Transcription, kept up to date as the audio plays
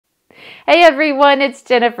Hey everyone, it's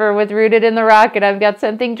Jennifer with Rooted in the Rock, and I've got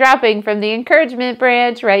something dropping from the encouragement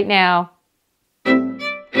branch right now.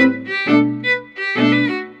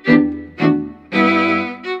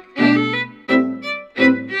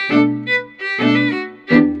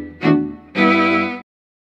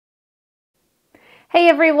 Hey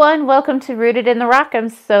everyone, welcome to Rooted in the Rock. I'm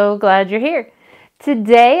so glad you're here.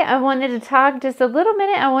 Today I wanted to talk just a little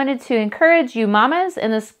minute. I wanted to encourage you mamas,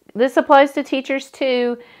 and this applies to teachers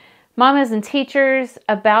too, mamas and teachers,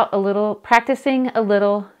 about practicing a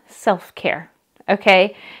little self-care.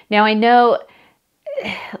 Okay? Now I know,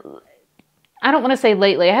 I don't want to say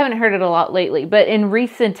lately, I haven't heard it a lot lately, but in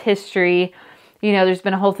recent history, there's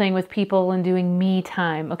been a whole thing with people and doing me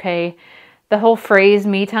time, okay? The whole phrase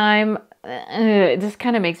me time, it just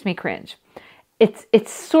kind of makes me cringe.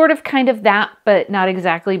 It's sort of kind of that, but not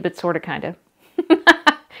exactly, but sort of kind of.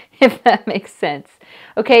 If that makes sense.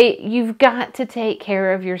 Okay, you've got to take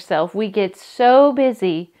care of yourself. We get so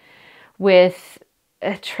busy with,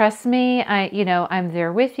 trust me, I'm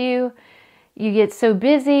there with you. You get so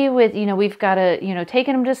busy with, we've got to,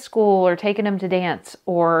 taking them to school or taking them to dance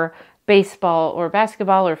or baseball or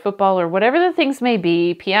basketball or football or whatever the things may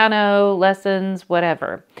be, piano, lessons,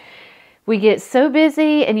 whatever. We get so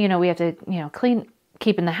busy and, we have to,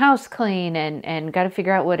 keeping the house clean and got to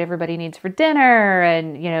figure out what everybody needs for dinner.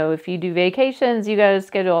 And, if you do vacations, you got to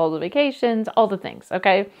schedule all the vacations, all the things.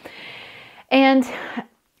 Okay. And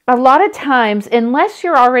a lot of times, unless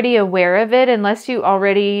you're already aware of it, unless you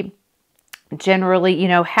already generally,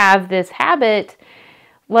 have this habit,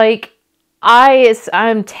 like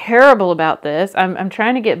I'm terrible about this. I'm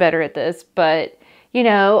trying to get better at this, but,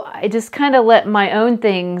 I just kind of let my own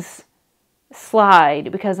things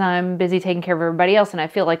slide because I'm busy taking care of everybody else, and I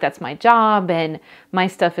feel like that's my job and my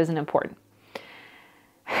stuff isn't important.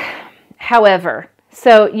 However,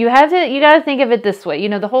 so you got to think of it this way.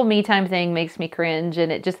 The whole me time thing makes me cringe,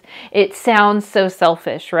 and it sounds so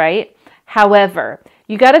selfish, right? However,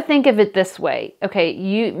 you got to think of it this way. Okay,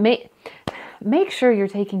 you make sure you're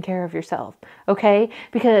taking care of yourself, okay?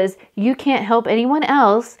 Because you can't help anyone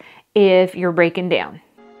else if you're breaking down.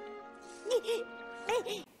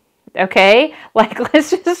 Okay,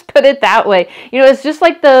 let's just put it that way. It's just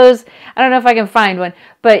like those, I don't know if I can find one,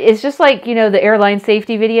 but it's just like, the airline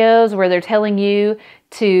safety videos where they're telling you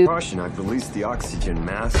to caution, I've released the oxygen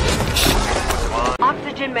mask.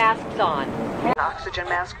 Oxygen mask's on. Oxygen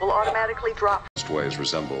mask will automatically drop. Ways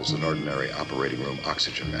resembles an ordinary operating room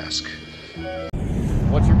oxygen mask.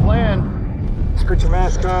 What's your plan? Let's put your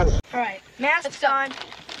mask on. All right, mask's on.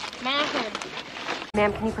 Mask on.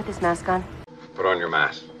 Ma'am, can you put this mask on? Put on your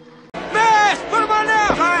mask. Mask! Put them on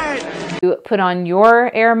now! Hey! You put on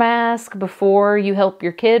your air mask before you help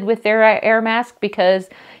your kid with their air mask, because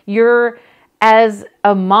you're, as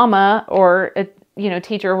a mama or a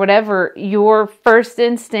teacher or whatever, your first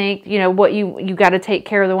instinct, what you got to take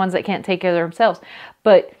care of the ones that can't take care of themselves.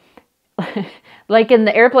 But like in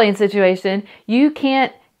the airplane situation, you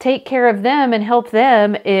can't take care of them and help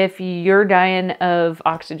them if you're dying of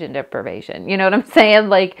oxygen deprivation. You know what I'm saying?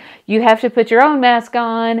 Like, you have to put your own mask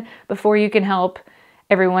on before you can help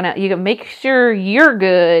everyone else. You can make sure you're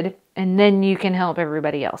good, and then you can help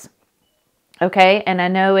everybody else. Okay? And I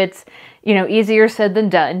know it's, easier said than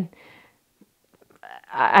done.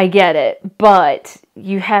 I get it, but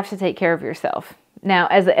you have to take care of yourself. Now,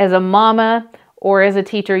 as a mama or as a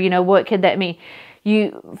teacher, what could that mean?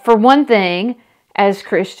 For one thing, as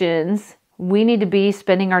Christians, we need to be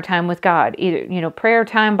spending our time with God. Either, prayer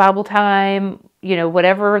time, Bible time,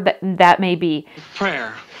 whatever that may be.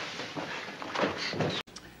 Prayer.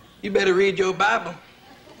 You better read your Bible.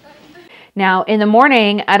 Now, in the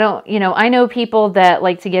morning, I know people that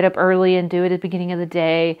like to get up early and do it at the beginning of the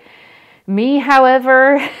day. Me,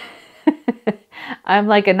 however, I'm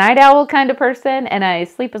like a night owl kind of person, and I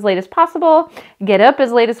sleep as late as possible, get up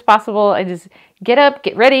as late as possible. I just get up,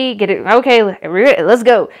 get ready, get it, okay, let's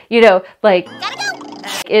go. It's,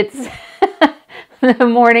 the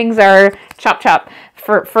mornings are chop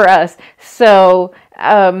for us. So,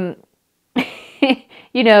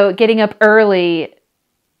 getting up early.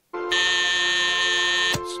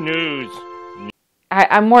 Snooze.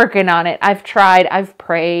 I'm working on it. I've tried, I've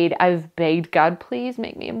prayed, I've begged God, please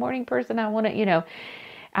make me a morning person. I want to,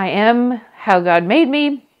 I am how God made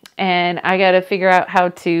me, and I got to figure out how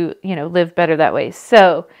to, live better that way.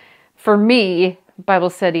 So for me, Bible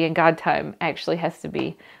study and God time actually has to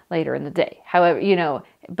be later in the day. However,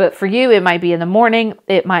 but for you, it might be in the morning.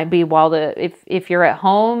 It might be while if you're at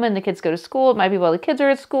home and the kids go to school, it might be while the kids are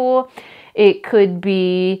at school. It could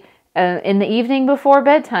be in the evening before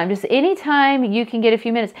bedtime, just anytime you can get a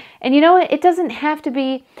few minutes. And you know what? It doesn't have to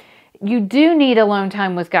be, you do need alone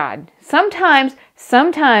time with God. Sometimes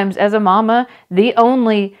as a mama, the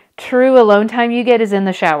only true alone time you get is in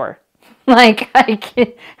the shower. Like, I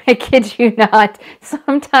kid you not.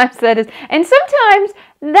 Sometimes that is, and sometimes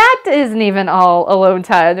that isn't even all alone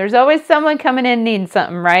time. There's always someone coming in needing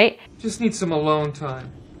something, right? Just need some alone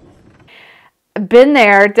time. Been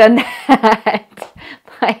there, done that.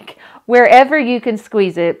 Like, wherever you can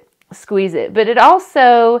squeeze it, squeeze it. But it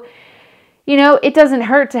also, you know, it doesn't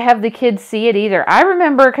hurt to have the kids see it either. I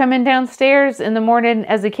remember coming downstairs in the morning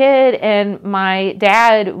as a kid, and my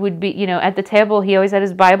dad would be, you know, at the table. He always had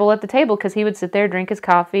his Bible at the table because he would sit there, drink his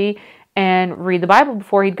coffee, and read the Bible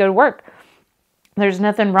before he'd go to work. There's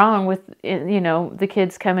nothing wrong with, you know, the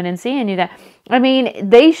kids coming and seeing you that. I mean,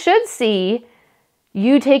 they should see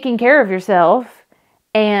you taking care of yourself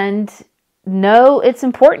and know it's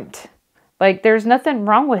important. Like, there's nothing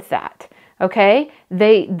wrong with that. Okay?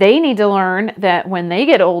 They need to learn that when they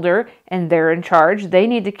get older and they're in charge, they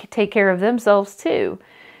need to take care of themselves too.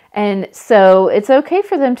 And so it's okay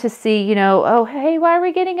for them to see, you know, oh, hey, why are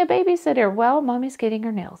we getting a babysitter? Well, mommy's getting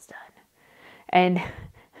her nails done.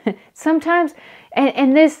 And sometimes,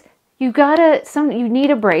 and this, you need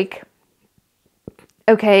a break.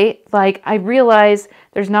 Okay? Like, I realize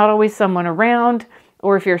there's not always someone around,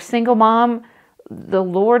 or if you're a single mom, the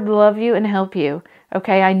Lord love you and help you.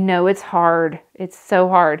 Okay, I know it's hard. It's so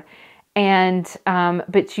hard. And,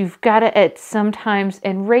 but you've got to, at sometimes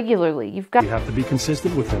and regularly, you have to be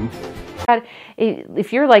consistent with him.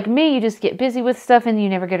 If you're like me, you just get busy with stuff and you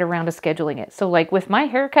never get around to scheduling it. So like with my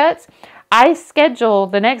haircuts, I schedule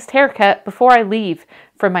the next haircut before I leave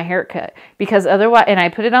for my haircut, because otherwise, and I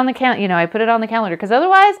put it on the calendar, because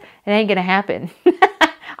otherwise it ain't going to happen.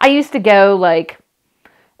 I used to go like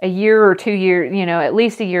a year or 2 years, you know, at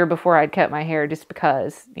least a year before I'd cut my hair, just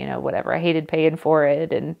because, you know, whatever, I hated paying for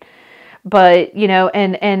it. But, you know,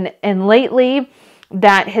 and lately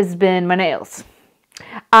that has been my nails.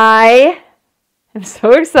 I am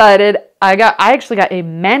so excited. I actually got a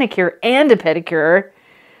manicure and a pedicure,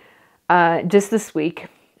 just this week.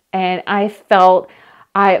 And I felt,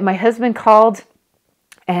 my husband called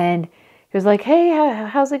and he was like, hey,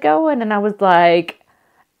 how's it going? And I was like,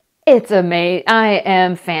 it's amazing. I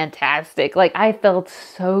am fantastic. Like, I felt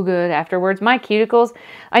so good afterwards. My cuticles,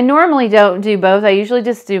 I normally don't do both. I usually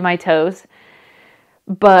just do my toes.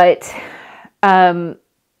 But my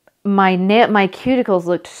cuticles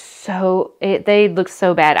looked they looked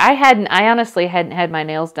so bad. I honestly hadn't had my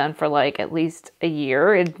nails done for like at least a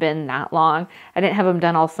year. It'd been that long. I didn't have them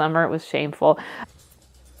done all summer. It was shameful.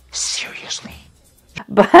 Seriously?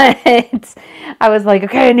 But I was like,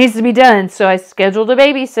 okay, it needs to be done. So I scheduled a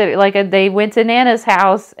babysitter. Like, they went to Nana's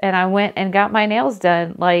house and I went and got my nails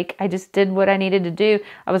done. Like, I just did what I needed to do.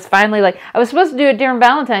 I was finally like, I was supposed to do it during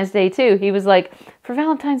Valentine's Day too. He was like, for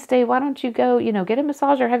Valentine's Day, why don't you go, you know, get a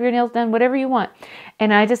massage or have your nails done, whatever you want.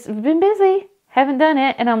 And I just been busy, haven't done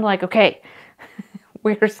it. And I'm like, okay,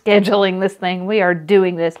 we're scheduling this thing. We are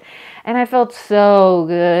doing this. And I felt so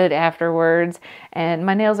good afterwards. And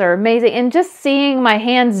my nails are amazing. And just seeing my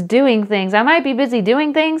hands doing things. I might be busy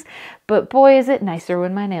doing things, but boy, is it nicer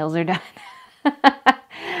when my nails are done.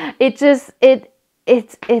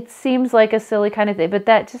 It seems like a silly kind of thing, but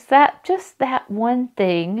that one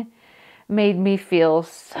thing made me feel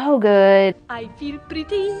so good. I feel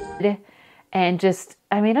pretty. And just,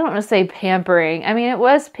 I mean, I don't want to say pampering. I mean, it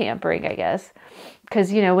was pampering, I guess.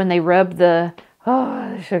 Because, you know, when they rub the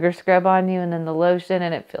sugar scrub on you and then the lotion,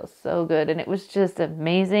 and it feels so good. And it was just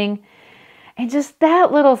amazing. And just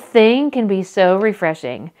that little thing can be so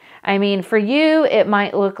refreshing. I mean, for you, it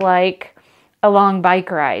might look like a long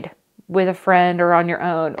bike ride with a friend or on your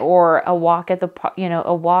own, or a walk at the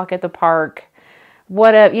park.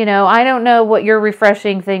 I don't know what your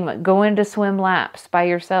refreshing thing, going to swim laps by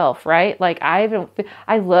yourself, right? Like, I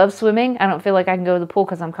love swimming. I don't feel like I can go to the pool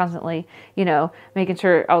because I'm constantly, you know, making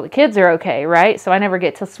sure all the kids are okay, right? So I never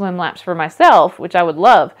get to swim laps for myself, which I would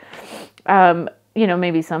love. You know,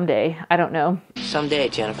 maybe someday. I don't know. Someday,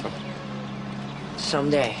 Jennifer.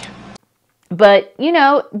 Someday. But, you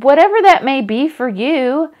know, whatever that may be for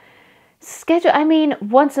you, schedule, I mean,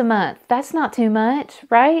 once a month. That's not too much,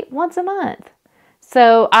 right? Once a month.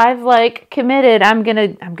 So I've like committed, I'm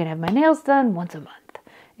gonna have my nails done once a month.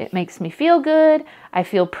 It makes me feel good. I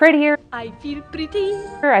feel prettier. I feel pretty.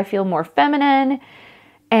 I feel more feminine.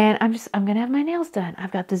 And I'm gonna have my nails done.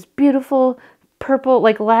 I've got this beautiful purple,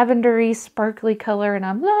 like lavendery, sparkly color, and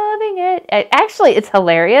I'm loving it. Actually, it's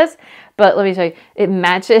hilarious, but let me tell you, it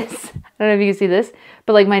matches. I don't know if you can see this,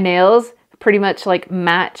 but like my nails pretty much like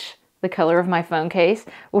match the color of my phone case,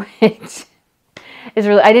 which is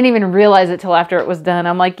really, I didn't even realize it till after it was done.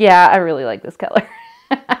 I'm like, yeah, I really like this color.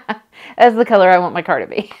 That's the color I want my car to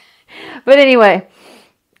be. But anyway,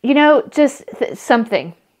 just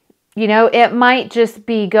something. It might just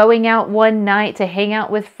be going out one night to hang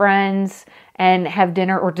out with friends and have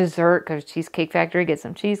dinner or dessert. Go to Cheesecake Factory, get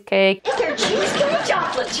some cheesecake. Is there cheesecake?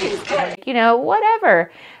 Chocolate cheesecake.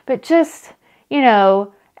 Whatever. But just,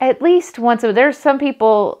 at least once there's some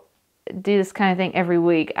people do this kind of thing every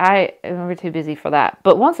week. We're too busy for that.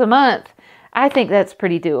 But once a month, I think that's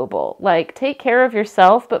pretty doable. Like, take care of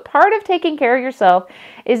yourself. But part of taking care of yourself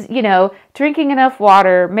is, drinking enough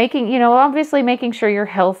water, obviously making sure you're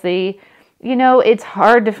healthy. It's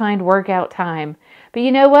hard to find workout time. But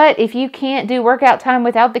you know what? If you can't do workout time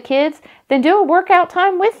without the kids, then do a workout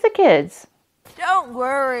time with the kids. Don't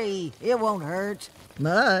worry. It won't hurt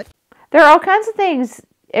much. There are all kinds of things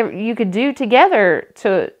you could do together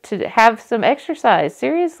to have some exercise.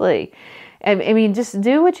 Seriously. I mean, just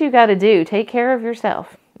do what you got to do. Take care of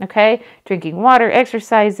yourself, okay? Drinking water,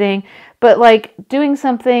 exercising, but like doing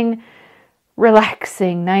something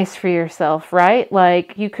relaxing, nice for yourself, right?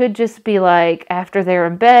 Like you could just be like, after they're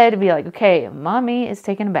in bed, be like, okay, mommy is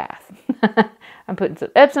taking a bath. I'm putting some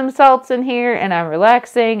Epsom salts in here and I'm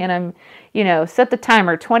relaxing and I'm, set the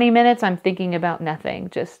timer, 20 minutes, I'm thinking about nothing.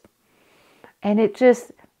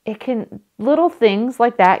 Little things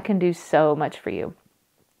like that can do so much for you.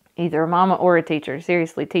 Either a mama or a teacher.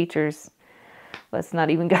 Seriously, teachers, let's not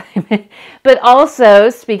even go. But also,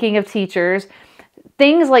 speaking of teachers,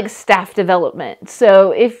 things like staff development.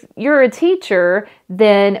 So if you're a teacher,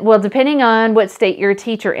 then, depending on what state you're a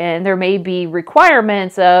teacher in, there may be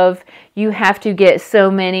requirements of you have to get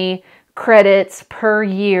so many credits per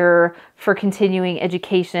year for continuing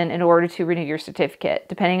education in order to renew your certificate,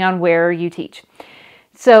 depending on where you teach.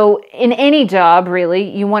 So in any job,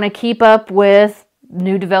 really, you want to keep up with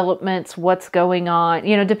new developments, what's going on,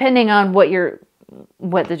 depending on what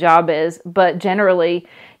the job is. But generally,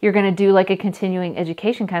 you're going to do like a continuing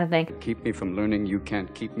education kind of thing. Keep me from learning, you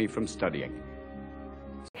can't keep me from studying.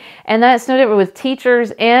 And that's no different with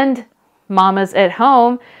teachers and mamas at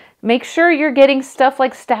home. Make sure you're getting stuff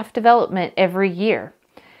like staff development every year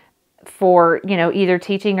for, either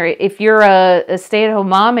teaching or if you're a stay-at-home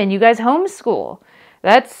mom and you guys homeschool.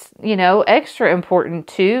 That's, extra important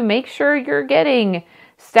too. Make sure you're getting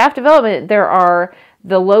staff development. There are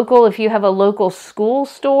if you have a local school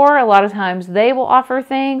store, a lot of times they will offer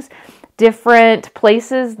things. Different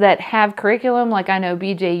places that have curriculum, like I know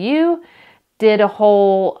BJU did a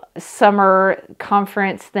whole summer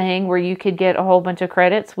conference thing where you could get a whole bunch of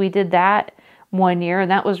credits. We did that one year and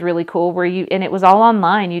that was really cool and it was all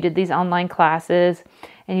online. You did these online classes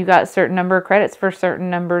and you got a certain number of credits for certain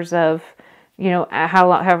numbers of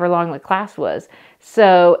however long the class was.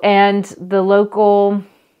 So, and the local,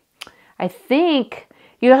 I think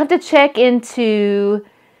you have to check into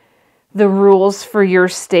the rules for your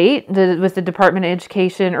state with the Department of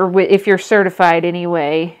Education, or if you're certified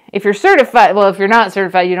anyway. If you're certified, if you're not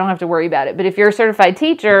certified, you don't have to worry about it. But if you're a certified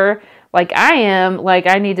teacher, like I am,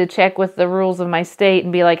 I need to check with the rules of my state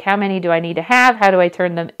and be like, how many do I need to have? How do I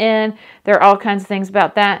turn them in? There are all kinds of things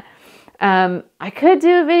about that. I could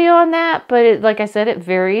do a video on that, but like I said, it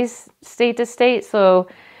varies state to state. So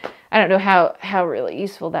I don't know how really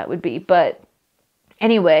useful that would be. But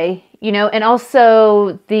anyway, and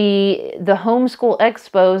also the homeschool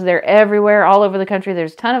expos, they're everywhere, all over the country.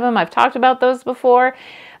 There's a ton of them. I've talked about those before,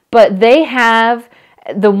 but they have,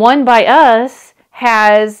 the one by us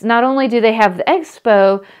has, not only do they have the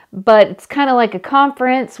expo, but it's kind of like a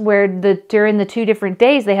conference where during the 2 different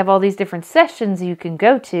days, they have all these different sessions you can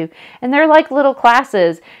go to. And they're like little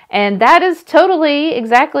classes. And that is totally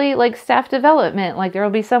exactly like staff development. Like there will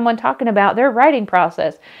be someone talking about their writing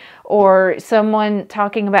process or someone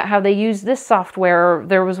talking about how they use this software.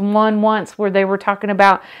 There was one once where they were talking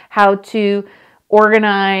about how to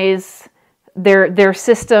organize their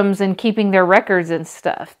systems and keeping their records and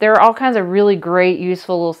stuff. There are all kinds of really great,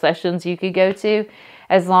 useful little sessions you could go to,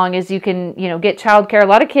 as long as you can, get childcare.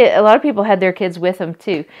 A lot of people had their kids with them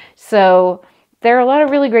too. So there are a lot of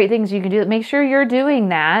really great things you can do. Make sure you're doing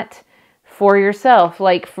that for yourself.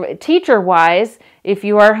 Like teacher-wise, if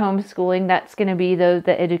you are homeschooling, that's going to be the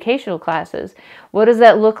educational classes. What does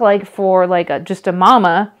that look like for just a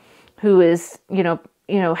mama who is,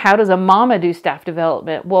 how does a mama do staff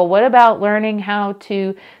development? Well, what about learning how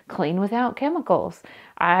to clean without chemicals?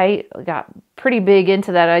 I got pretty big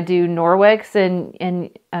into that. I do Norwex and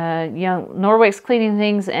Young Norwex cleaning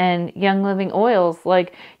things and Young Living oils.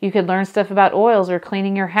 Like you could learn stuff about oils or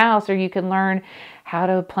cleaning your house, or you can learn how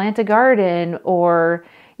to plant a garden, or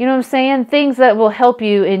things that will help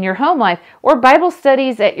you in your home life, or Bible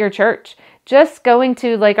studies at your church. Just going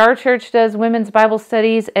to, our church does women's Bible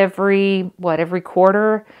studies every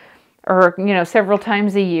quarter. or, several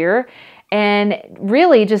times a year. And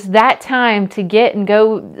really just that time to get and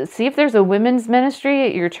go see if there's a women's ministry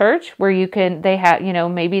at your church where they have,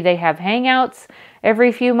 maybe they have hangouts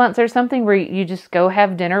every few months or something where you just go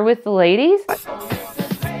have dinner with the ladies.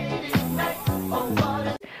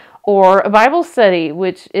 Or a Bible study,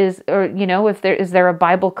 which is, or, if there a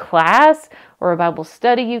Bible class or a Bible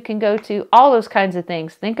study you can go to, all those kinds of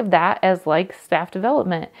things. Think of that as like staff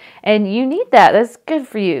development. And you need that. That's good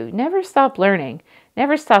for you. Never stop learning.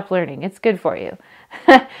 Never stop learning. It's good for you.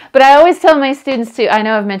 But I always tell my students too, I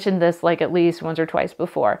know I've mentioned this like at least once or twice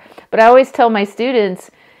before, but I always tell my students,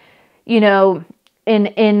 in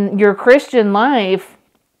your Christian life,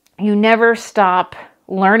 you never stop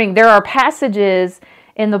learning. There are passages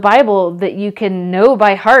in the Bible that you can know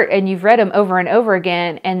by heart and you've read them over and over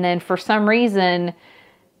again. And then for some reason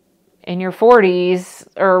in your 40s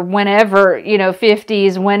or whenever,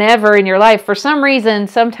 50s, whenever in your life, for some reason,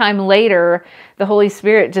 sometime later, the Holy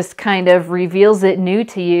Spirit just kind of reveals it new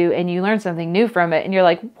to you and you learn something new from it. And you're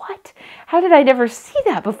like, what? How did I never see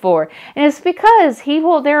that before? And it's because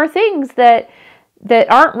there are things that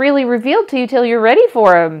aren't really revealed to you till you're ready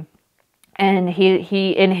for them. And he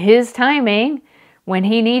in his timing, when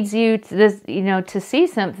he needs you to see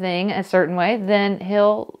something a certain way, then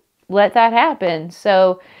he'll let that happen.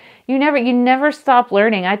 So you never stop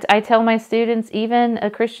learning. I tell my students, even a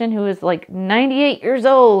Christian who is like 98 years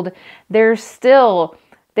old, they still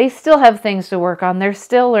have things to work on. They're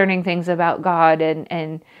still learning things about God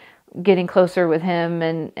and getting closer with him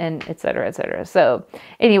and et cetera, et cetera. So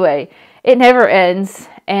anyway, it never ends.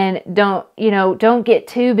 And don't get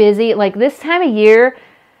too busy. Like this time of year,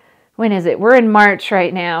 when is it? We're in March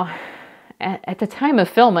right now. At the time of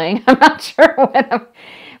filming, I'm not sure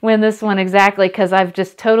when this one exactly, because I've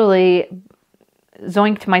just totally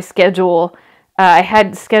zoinked my schedule. I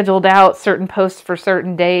had scheduled out certain posts for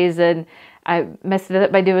certain days, and I messed it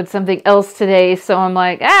up by doing something else today. So I'm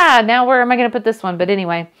like, now where am I going to put this one? But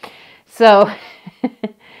anyway, so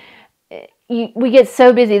we get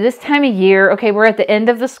so busy this time of year. Okay, we're at the end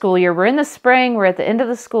of the school year. We're in the spring. We're at the end of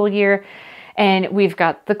the school year. And we've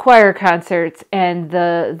got the choir concerts and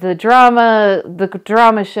the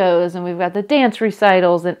drama shows, and we've got the dance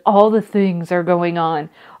recitals, and all the things are going on.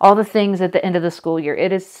 All the things at the end of the school year.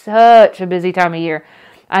 It is such a busy time of year.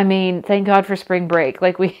 I mean, thank God for spring break.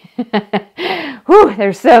 Like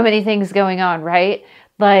there's so many things going on, right?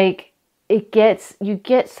 Like you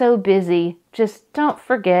get so busy. Just don't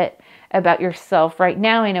forget about yourself. Right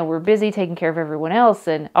now, I know we're busy taking care of everyone else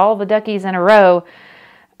and all the duckies in a row.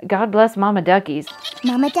 God bless Mama Duckies.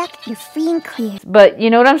 Mama Duck, you're free and clear. But you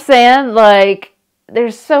know what I'm saying? Like,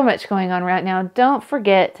 there's so much going on right now. Don't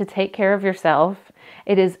forget to take care of yourself.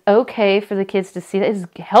 It is okay for the kids to see that. It's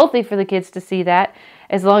healthy for the kids to see that,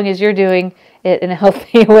 as long as you're doing it in a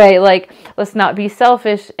healthy way. Like, let's not be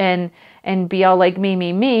selfish and be all like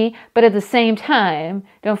me. But at the same time,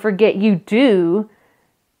 don't forget you do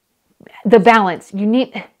the balance.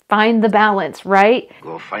 Find the balance, right?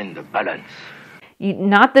 Go find the balance.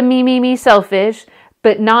 Not the me, selfish,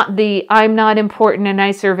 but not the I'm not important and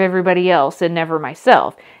I serve everybody else and never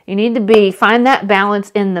myself. You need to find that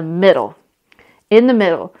balance in the middle. In the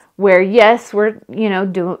middle, where yes, we're,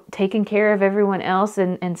 taking care of everyone else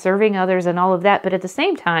and serving others and all of that. But at the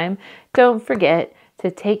same time, don't forget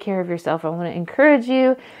to take care of yourself. I want to encourage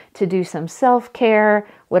you to do some self-care,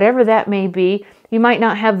 whatever that may be. You might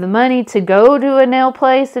not have the money to go to a nail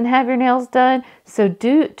place and have your nails done. So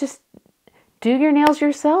just do your nails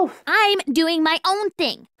yourself. I'm doing my own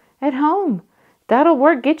thing. At home. That'll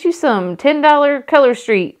work. Get you some $10 Color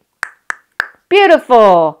Street.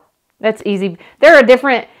 Beautiful. That's easy. There are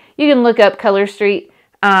you can look up Color Street.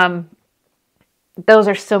 Those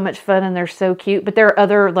are so much fun and they're so cute. But there are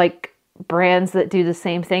other brands that do the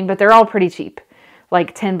same thing, but they're all pretty cheap.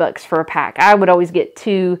 Like $10 for a pack. I would always get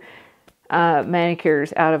 2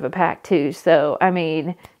 manicures out of a pack too. So, I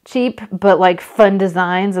mean, cheap, but fun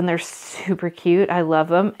designs, and they're super cute. I love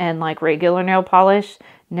them. And regular nail polish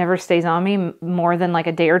never stays on me more than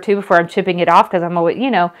a day or two before I'm chipping it off, because I'm always,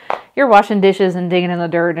 you're washing dishes and digging in the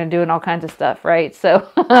dirt and doing all kinds of stuff, right? So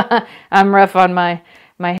I'm rough on my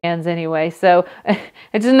hands anyway. So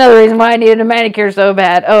it's another reason why I needed a manicure so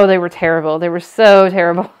bad. Oh, they were terrible. They were so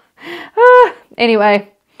terrible.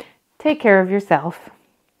 Anyway, take care of yourself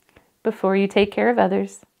before you take care of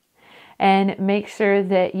others. And make sure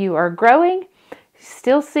that you are growing,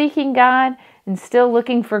 still seeking God, and still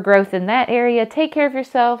looking for growth in that area. Take care of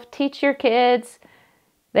yourself. Teach your kids.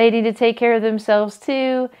 They need to take care of themselves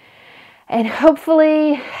too. And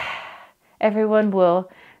hopefully everyone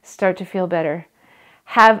will start to feel better.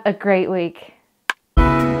 Have a great week.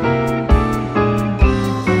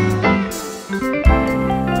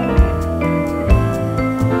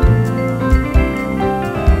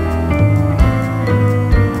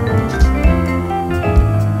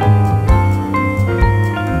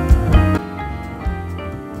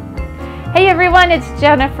 everyone, it's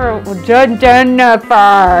Jennifer.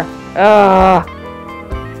 Jennifer. Ugh.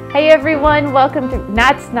 Hey everyone, welcome to.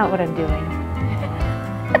 That's not what I'm doing.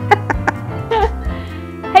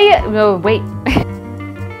 Hey, no, wait.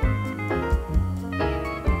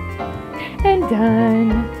 And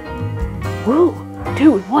done. Woo,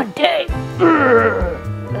 2 in 1 day. Urgh.